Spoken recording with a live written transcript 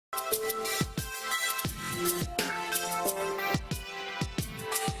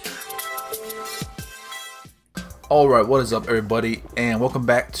Alright, what is up everybody, and welcome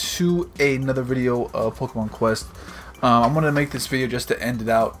back to another video of Pokemon Quest. I'm going to make this video just to end it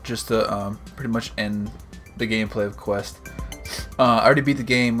out, just to pretty much end the gameplay of Quest. I already beat the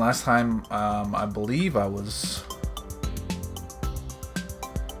game last time. I believe I was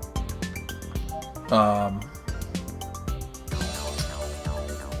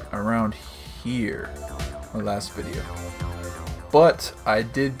around here, my last video. But I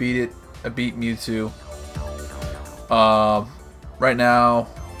did beat it. I beat Mewtwo. Right now,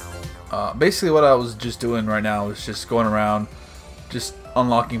 basically what I was just doing right now is just going around, just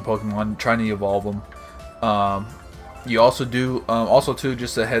unlocking Pokemon, trying to evolve them. You also do, also too,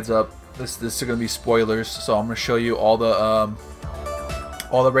 just a heads up, this is going to be spoilers, so I'm going to show you all the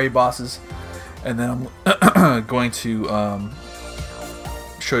raid bosses, and then I'm going to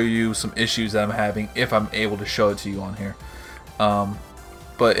show you some issues that I'm having, if I'm able to show it to you on here.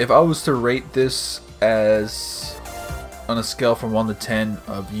 But if I was to rate this as on a scale from 1 to 10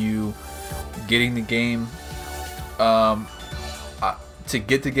 of you getting the game, to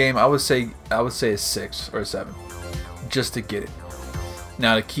get the game, I would say a 6 or a 7, just to get it.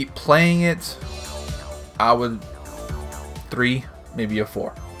 Now to keep playing it, I would 3, maybe a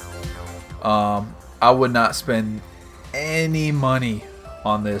 4. I would not spend any money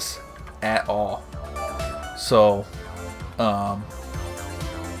on this at all. So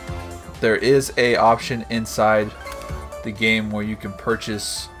there is a option inside the game where you can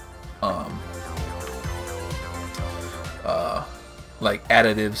purchase like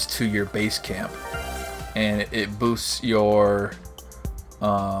additives to your base camp, and it boosts your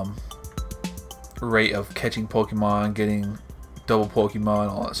rate of catching Pokemon, getting double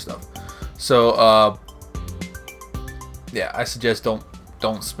Pokemon, all that stuff. So yeah, I suggest don't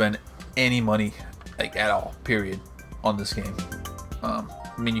spend any money, like at all, period, on this game. I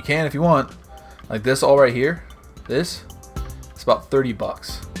mean, you can if you want. Like this all right here, this, it's about 30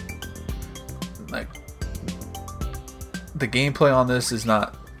 bucks. Like, the gameplay on this is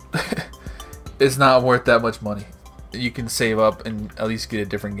not it's not worth that much money. You can save up and at least get a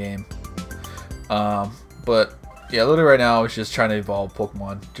different game. But yeah, literally right now I was just trying to evolve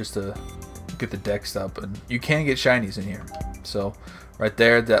Pokemon just to get the dex up, and you can get shinies in here. So right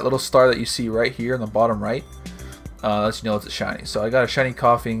there, that little star that you see right here in the bottom right, lets you know it's a shiny. So I got a shiny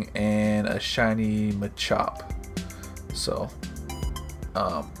Coughing and a shiny Machop. So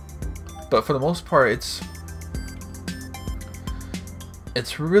but for the most part, it's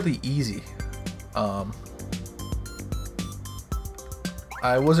really easy.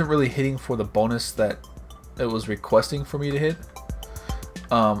 I wasn't really hitting for the bonus that it was requesting for me to hit.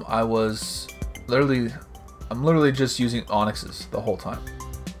 I'm literally just using Onyxes the whole time.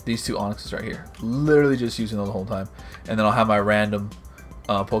 These two Onyxes right here, literally just using them the whole time, and then I'll have my random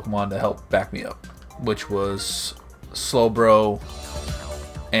Pokemon to help back me up, which was Slowbro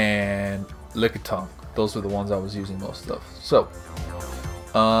and Lickitung. Those were the ones I was using most of. So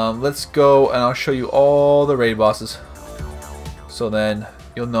let's go, and I'll show you all the raid bosses, so then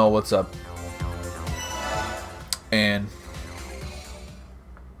you'll know what's up. And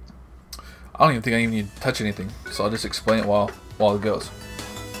I don't even think I even need to touch anything, so I'll just explain it while it goes.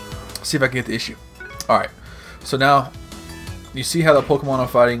 See if I can get the issue. Alright, so now you see how the Pokemon are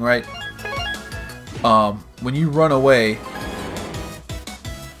fighting, right? When you run away,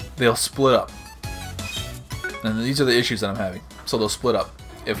 they'll split up, and these are the issues that I'm having. So they'll split up.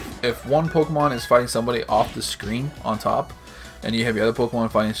 If one Pokemon is fighting somebody off the screen on top, and you have your other Pokemon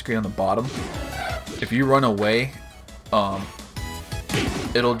fighting the screen on the bottom, if you run away,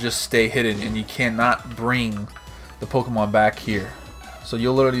 it'll just stay hidden, and you cannot bring the Pokemon back here. So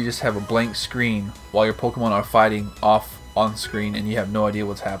you'll literally just have a blank screen while your Pokemon are fighting off on screen, and you have no idea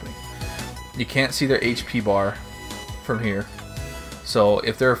what's happening. You can't see their HP bar from here. So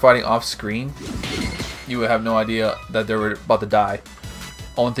if they're fighting off screen, you would have no idea that they were about to die.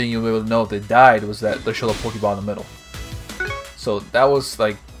 Only thing you would be able to know if they died was that they showed a Pokeball in the middle. So that was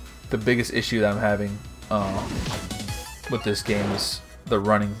like the biggest issue that I'm having with this game, is the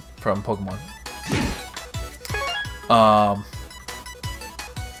running from Pokemon.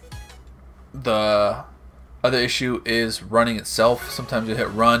 The other issue is running itself. Sometimes you hit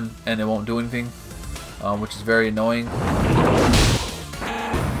run and it won't do anything, which is very annoying.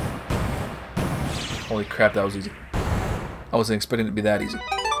 Holy crap, that was easy. I wasn't expecting it to be that easy.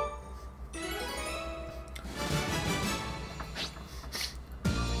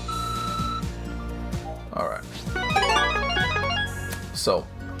 Alright. So,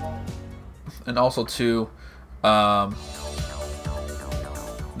 and also too,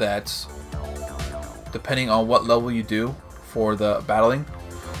 that depending on what level you do for the battling,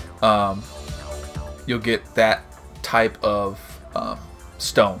 you'll get that type of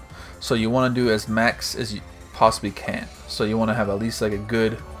stone. So you want to do as max as you possibly can. So you want to have at least like a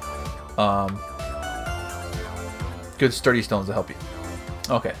good good sturdy stones to help you.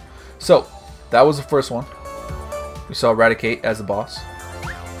 Okay, so that was the first one. We saw Raticate as the boss.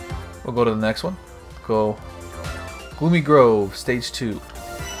 We'll go to the next one. Go Gloomy Grove, Stage 2.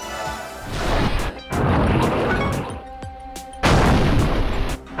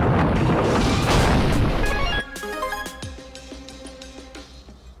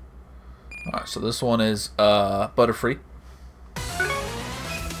 Alright, so this one is Butterfree.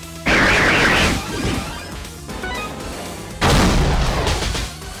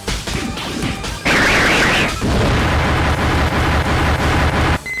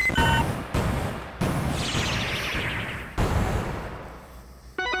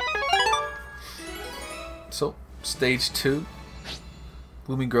 So, Stage 2,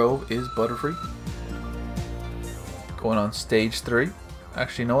 Gloomy Grove is Butterfree. Going on Stage 3.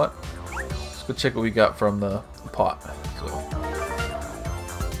 Actually, you know what? Let's go check what we got from the pot. So.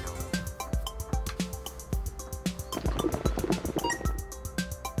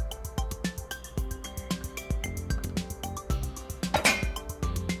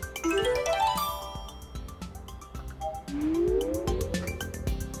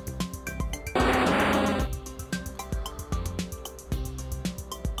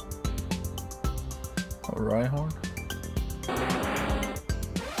 Rhyhorn.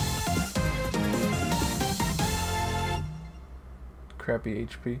 Crappy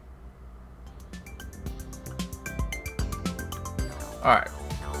HP. Alright.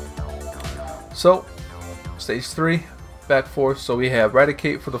 So, Stage 3, back 4. So we have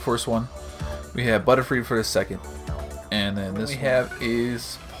Raticate for the first one. We have Butterfree for the second. And then this we have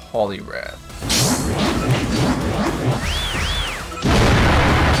is Poliwrath.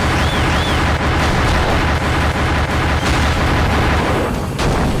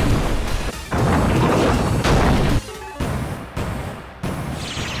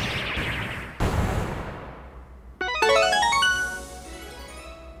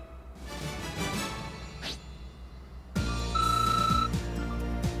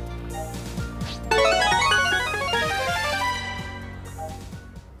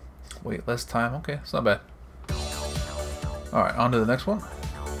 Wait, less time. Okay, it's not bad. Alright, on to the next one.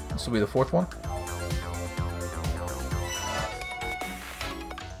 This will be the fourth one.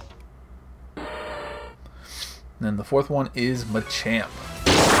 And then the fourth one is Machamp.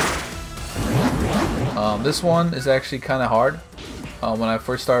 This one is actually kind of hard. When I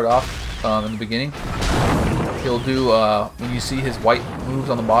first started off in the beginning, he'll do, when you see his white moves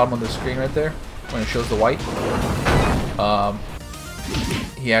on the bottom of the screen right there, when it shows the white,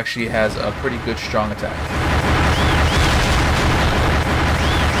 he actually has a pretty good strong attack.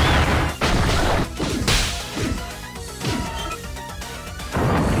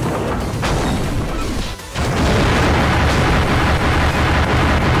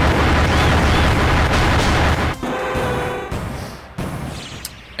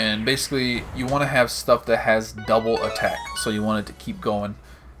 And basically you want to have stuff that has double attack, so you want it to keep going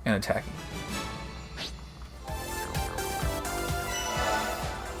and attacking.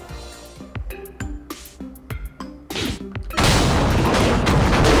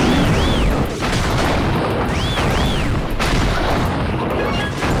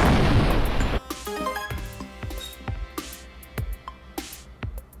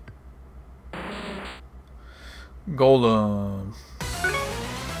 Golem.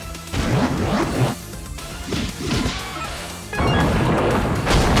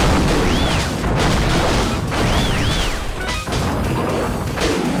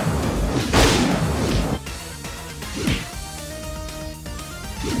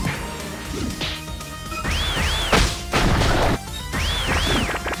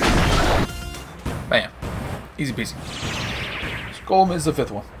 Bam. Easy peasy. Golem is the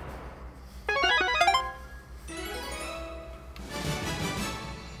fifth one.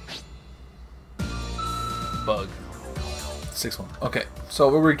 Bug. Sixth one. Okay, so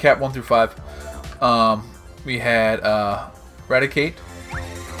we'll recap 1 through 5. We had Raticate,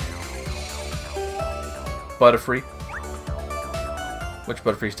 Butterfree, which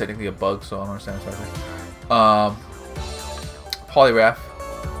Butterfree is technically a bug, so I don't understand what's right there. Poliwrath,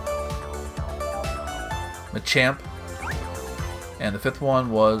 Machamp, and the fifth one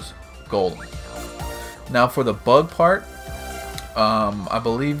was Golem. Now for the bug part, I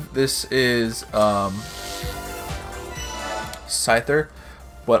believe this is Scyther,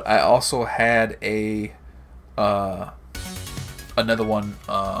 but I also had a another one,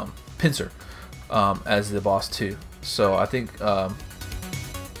 Pinsir, as the boss too. So I think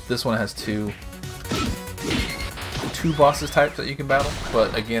this one has two bosses types that you can battle,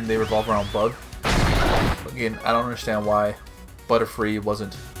 but again they revolve around Bug. Again, I don't understand why Butterfree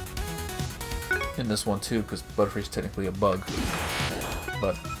wasn't in this one too, because Butterfree's technically a bug,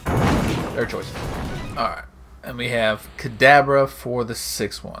 but their choice. Alright, and we have Kadabra for the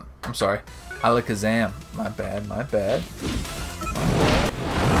 6th one. I'm sorry, Alakazam. My bad, my bad.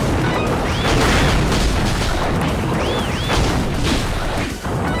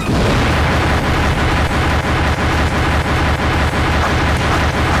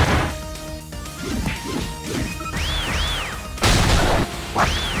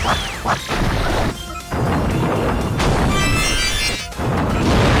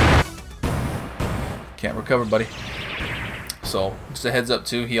 Can't recover, buddy. So just a heads up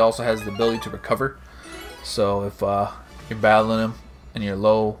too, he also has the ability to recover. So if you're battling him and you're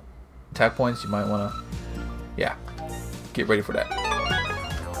low attack points, you might want to, yeah, get ready for that.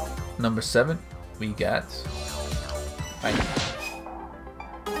 Number 7, we got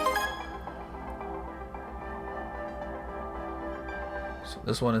so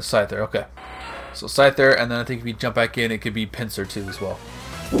this one is Scyther. Okay, so Scyther, and then I think if you jump back in, it could be Pinsir too as well.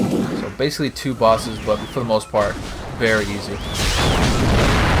 So basically 2 bosses, but for the most part, very easy.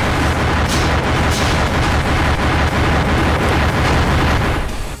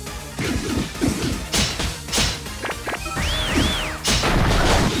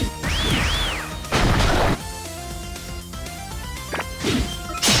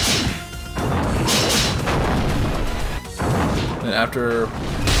 And after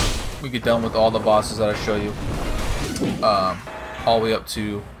we get done with all the bosses that I show you, all the way up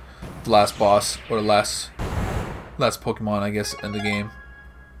to the last boss, or the last Pokemon, I guess, in the game.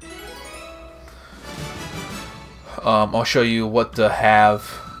 I'll show you what to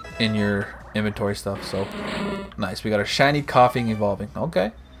have in your inventory stuff. So nice, we got a shiny Coughing evolving.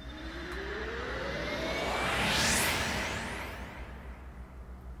 Okay.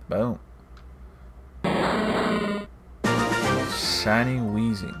 Boom. Shiny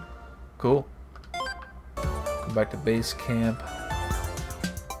Weezing. Cool. Go back to base camp.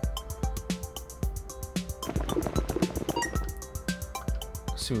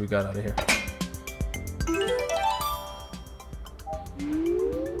 Let's see what we got out of here.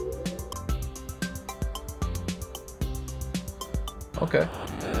 Okay.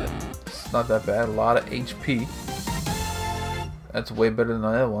 It's not that bad. A lot of HP. That's way better than the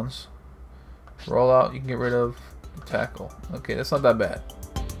other ones. Roll out, you can get rid of. Tackle. Okay, that's not that bad.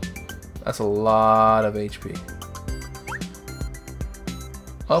 That's a lot of HP.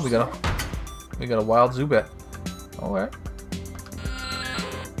 Oh, we got a wild Zubat. Alright.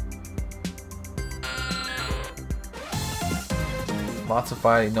 Lots of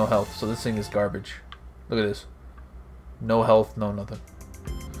fighting, no health. So this thing is garbage. Look at this. No health, no nothing.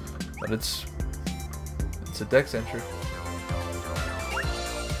 But it's a dex entry.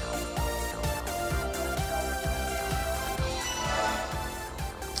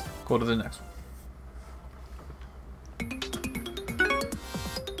 Go to the next one.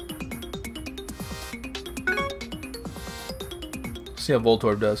 See how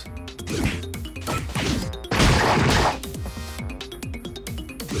Voltorb does.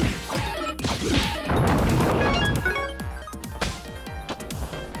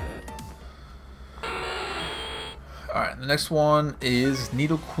 Alright, the next one is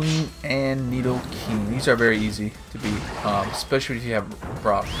Nidoqueen and Nidoking. These are very easy to beat, especially if you have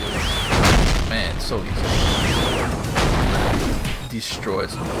Brock. Man, it's so easy.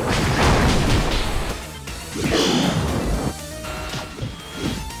 Destroys.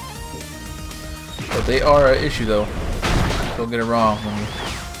 But they are an issue though. Don't get it wrong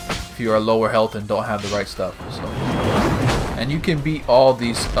if you are lower health and don't have the right stuff. So, and you can beat all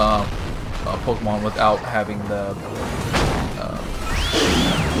these Pokemon without having the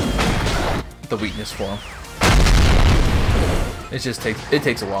weakness for them. It just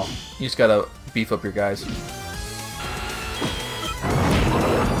takes a while. You just gotta beef up your guys.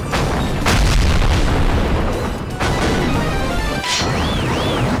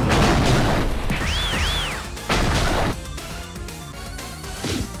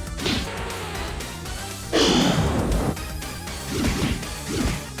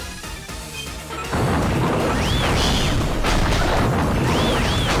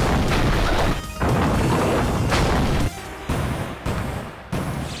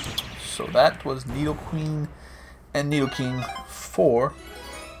 So that was Nidoqueen and Nidoking for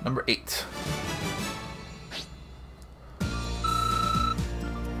number 8.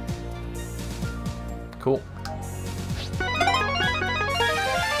 Cool.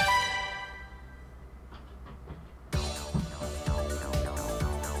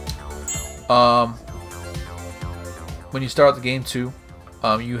 When you start out the game too,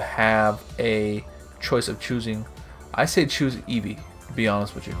 you have a choice of choosing. I say choose Eevee, to be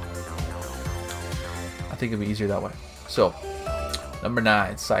honest with you. I think it'd be easier that way. So, number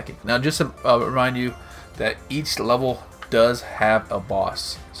 9, Psychic. Now, just to remind you that each level does have a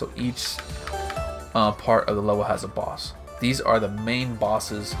boss. So each part of the level has a boss. These are the main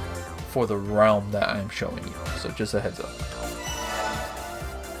bosses for the realm that I am showing you. So just a heads up.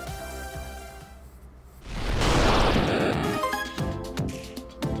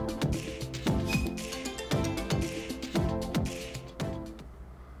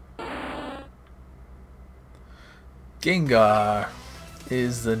 Gengar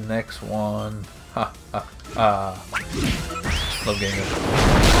is the next one. Ha ha ha. Love Gengar.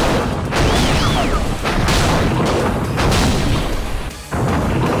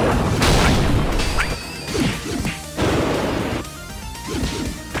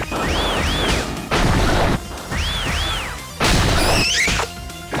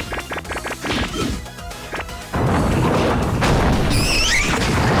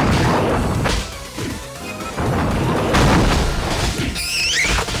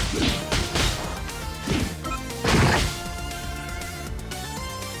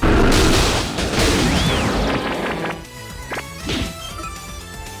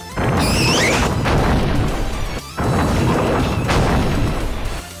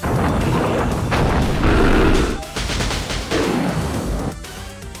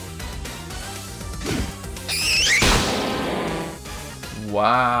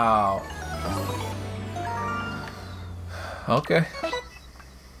 Wow. Okay.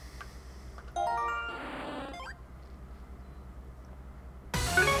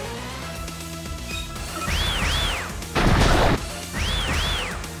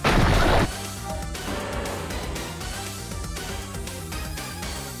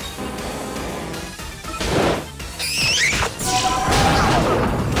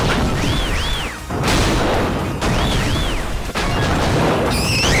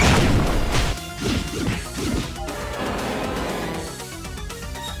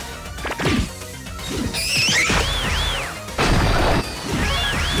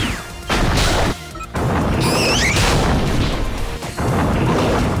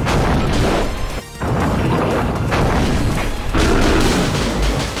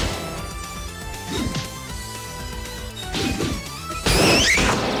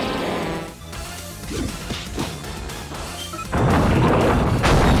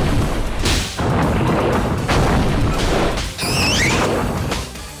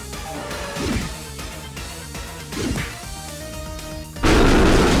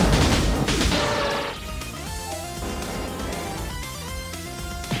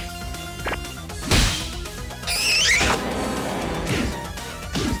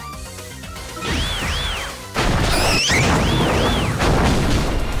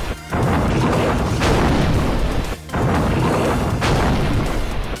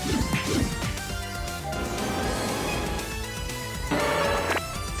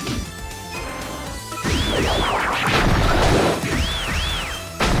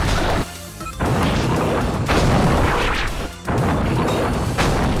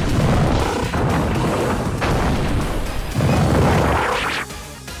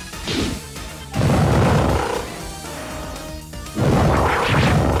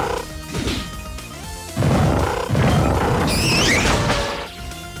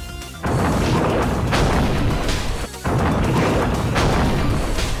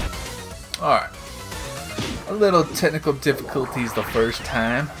 Alright. A little technical difficulties the first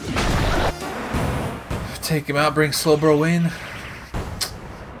time. Take him out, bring Slowbro in.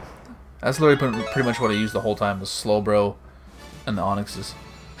 That's literally pretty much what I used the whole time, was Slowbro and the Onyxes.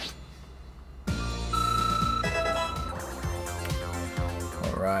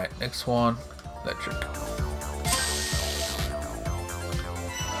 Alright, next one. Electric.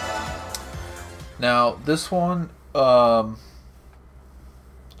 Now, this one, one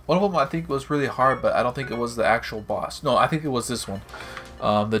of them I think was really hard, but I don't think it was the actual boss. No, I think it was this one,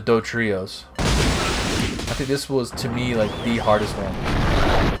 the Dodrios. I think this was, to me, like the hardest one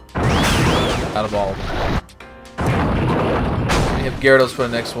out of all of them. We have Gyarados for the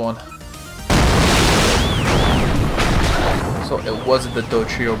next one. So it wasn't the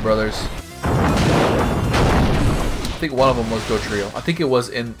Dotrio brothers. I think one of them was Dotrio. I think it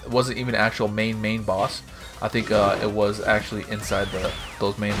wasn't even an actual main boss. I think it was actually inside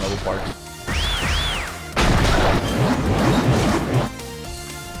those main level parts.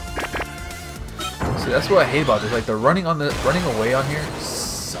 See, that's what I hate about this. Like, the running away on here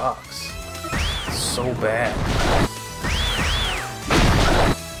sucks so bad.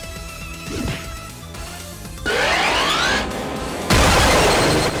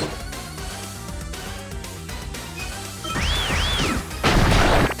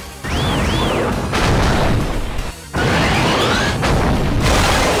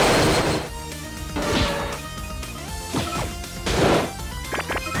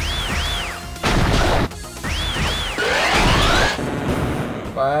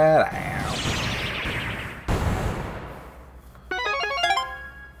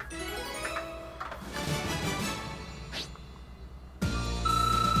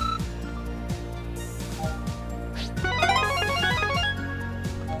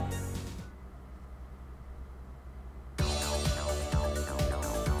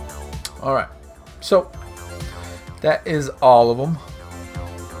 Alright, so that is all of them.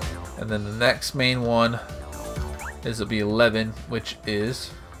 And then the next main one is will be 11, which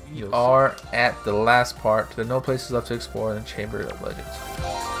is you are at the last part. There are no places left to explore in the Chamber of Legends.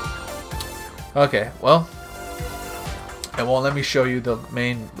 Okay, well, it won't let me show you the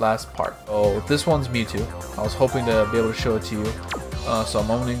main last part. Oh, this one's Mewtwo. I was hoping to be able to show it to you, so I'm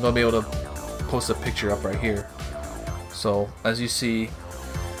only going to be able to post a picture up right here. So as you see,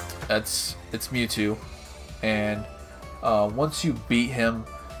 it's Mewtwo, and once you beat him,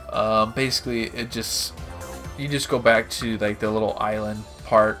 basically you just go back to like the little island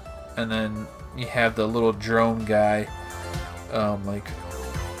part, and then you have the little drone guy like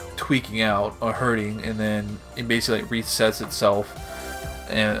tweaking out or hurting, and then it basically like resets itself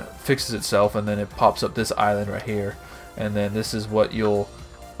and fixes itself, and then it pops up this island right here, and then this is what you'll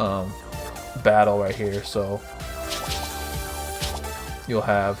battle right here. So you'll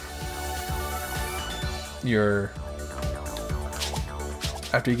have your,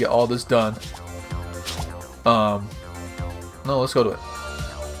 after you get all this done, no, let's go to it.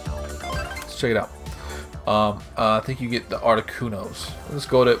 Let's check it out. I think you get the Articunos. Let's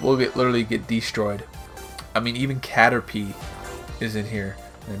go to it. We'll literally get destroyed. I mean, even Caterpie is in here,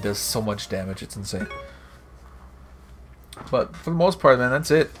 and it does so much damage. It's insane. But for the most part, man,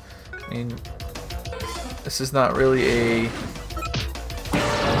 that's it. I mean, this is not really a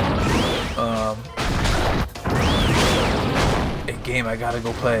game I gotta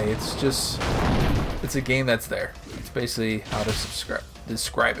go play. It's just, it's a game that's there. It's basically how to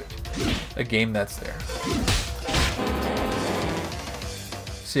describe it. A game that's there.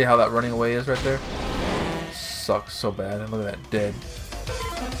 See how that running away is right there? Sucks so bad. And look at that, dead.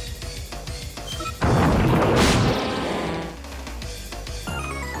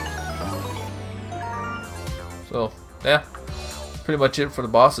 So yeah, pretty much it for the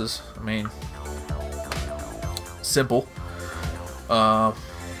bosses. I mean, simple. For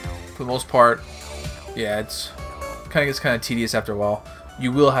the most part, yeah, it's kind of gets kind of tedious after a while.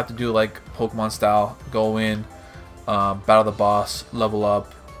 You will have to do like Pokemon style, go in, battle the boss, level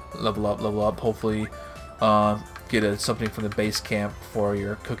up, hopefully get something from the base camp for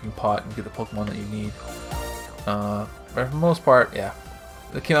your cooking pot and get the Pokemon that you need. But for the most part, yeah,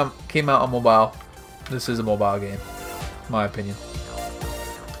 it came out on mobile. This is a mobile game, in my opinion.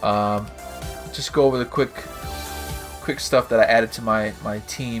 Just go over the quick stuff that I added to my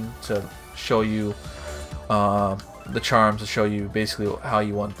team to show you the charms, to show you basically how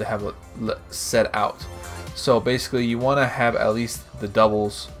you want to have it set out. So basically you want to have at least the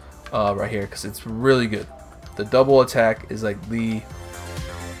doubles right here, because it's really good. The double attack is like the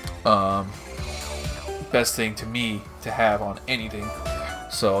best thing to me to have on anything.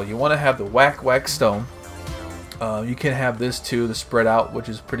 So you want to have the Whack Stone. You can have this too, the Spread Out, which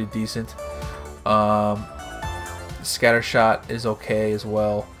is pretty decent. Scatter Shot is okay as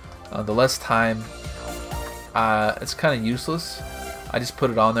well. The less time, it's kind of useless. I just put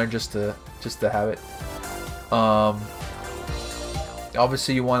it on there just to have it.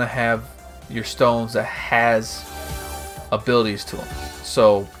 Obviously you want to have your stones that has abilities to them.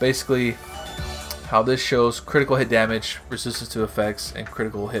 So basically how this shows critical hit damage, resistance to effects, and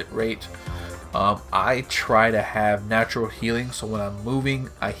critical hit rate. I try to have natural healing, so when I'm moving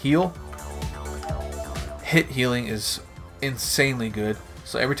I heal. Hit healing is insanely good,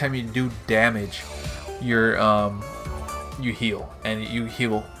 so every time you do damage, you heal, and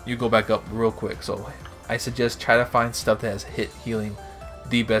you go back up real quick. So I suggest try to find stuff that has hit healing,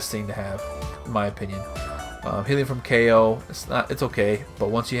 the best thing to have, in my opinion. Healing from KO, it's okay, but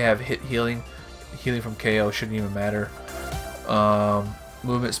once you have hit healing from KO shouldn't even matter.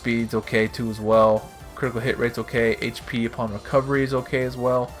 Movement speed's okay too as well. Critical hit rate's okay. HP upon recovery is okay as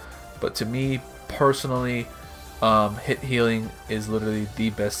well. But to me personally, hit healing is literally the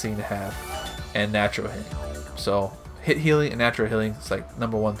best thing to have, and natural healing. So hit healing and natural healing is like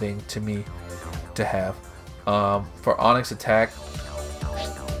 #1 thing to me to have. For Onyx attack,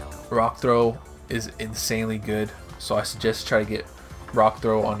 Rock Throw is insanely good, so I suggest try to get Rock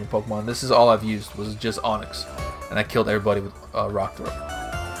Throw on your Pokemon. This is all I've used, was just Onyx, and I killed everybody with Rock Throw.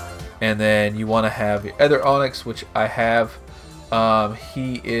 And then you want to have your other Onyx, which I have.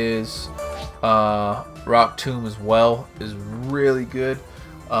 He is Rock Tomb as well, is really good.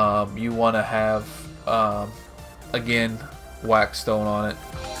 You want to have again wax stone on it.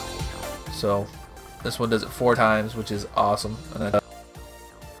 So this one does it 4 times, which is awesome. And then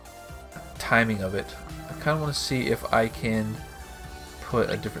timing of it, I kind of want to see if I can put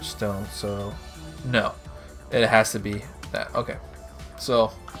a different stone. So no, it has to be that. Okay,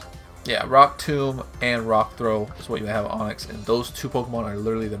 so yeah, Rock Tomb and Rock Throw is what you have on Onix, and those 2 Pokemon are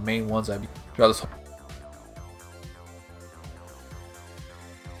literally the main ones I throughout this whole.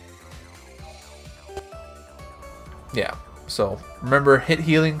 Yeah, so remember, hit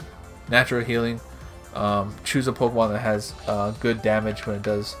healing, natural healing. Choose a Pokemon that has good damage when it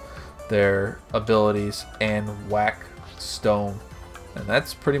does their abilities, and whack stone, and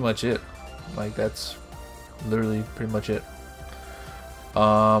that's pretty much it. Like, that's literally pretty much it.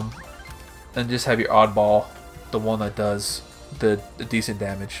 And just have your oddball, the one that does the decent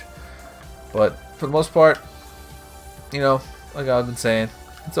damage. But for the most part, you know, like I've been saying,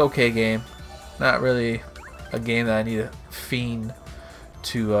 it's an okay game. Not really a game that I need a fiend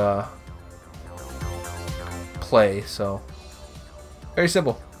to play. So very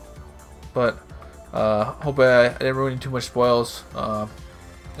simple. But hope I didn't ruin too much spoils. I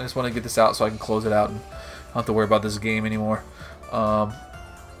just want to get this out so I can close it out and not have to worry about this game anymore.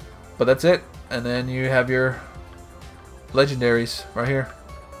 But that's it. And then you have your legendaries right here.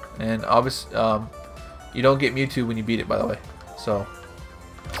 And obviously, you don't get Mewtwo when you beat it, by the way. So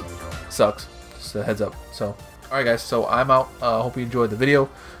sucks. Just a heads up. So alright guys, so I'm out. Hope you enjoyed the video.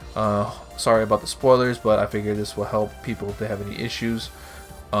 Sorry about the spoilers, but I figured this will help people if they have any issues.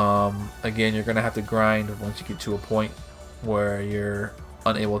 Again, you're gonna have to grind once you get to a point where you're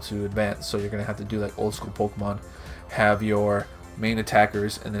unable to advance, so you're gonna have to do like old school Pokemon, have your main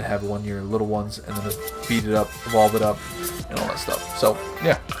attackers and then have one of your little ones and then beat it up, evolve it up, and all that stuff. So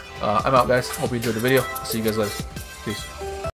yeah, I'm out guys. Hope you enjoyed the video. See you guys later. Peace.